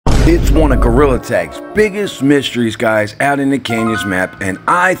It's one of Gorilla Tag's biggest mysteries, guys, out in the Canyons map, and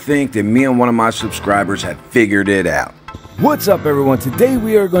I think that me and one of my subscribers have figured it out. What's up, everyone? Today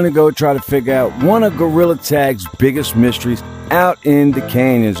we are going to go try to figure out one of Gorilla Tag's biggest mysteries out in the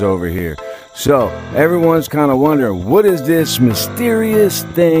canyons over here. So everyone's kind of wondering, what is this mysterious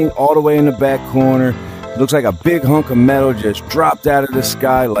thing all the way in the back corner? Looks like a big hunk of metal just dropped out of the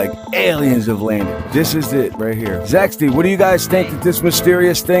sky like aliens have landed. This is it right here. Zaxty, what do you guys think that this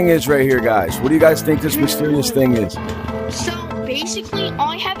mysterious thing is right here, guys? What do you guys think this mysterious thing is? So basically,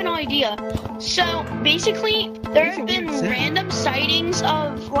 I have an idea. So basically, there have been random sightings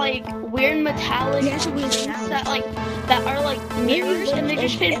of like weird metallic things that are like mirrors, and they've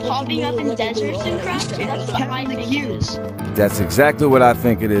just been popping up in deserts and crap. So that's what I think it is. That's exactly what I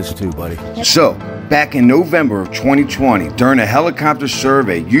think it is too, buddy. So, back in November of 2020, during a helicopter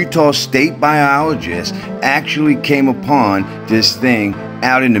survey, Utah state biologists actually came upon this thing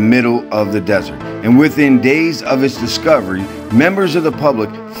out in the middle of the desert. And within days of its discovery, members of the public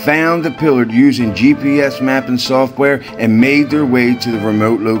found the pillar using GPS mapping software and made their way to the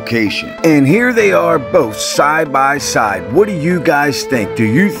remote location. And here they are both side by side. What do you guys think? Do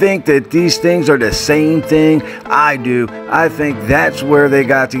you think that these things are the same thing? I do. I think that's where they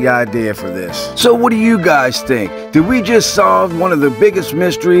got the idea for this. So what do you guys think? Did we just solve one of the biggest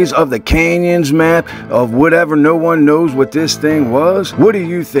mysteries of the Canyons map of whatever no one knows what this thing was? What do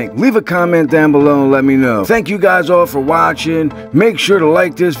you think? Leave a comment down below and let me know. Thank you guys all for watching. Make sure to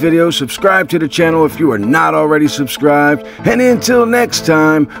like this video, subscribe to the channel if you are not already subscribed, and until next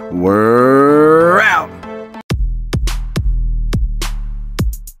time, we're out.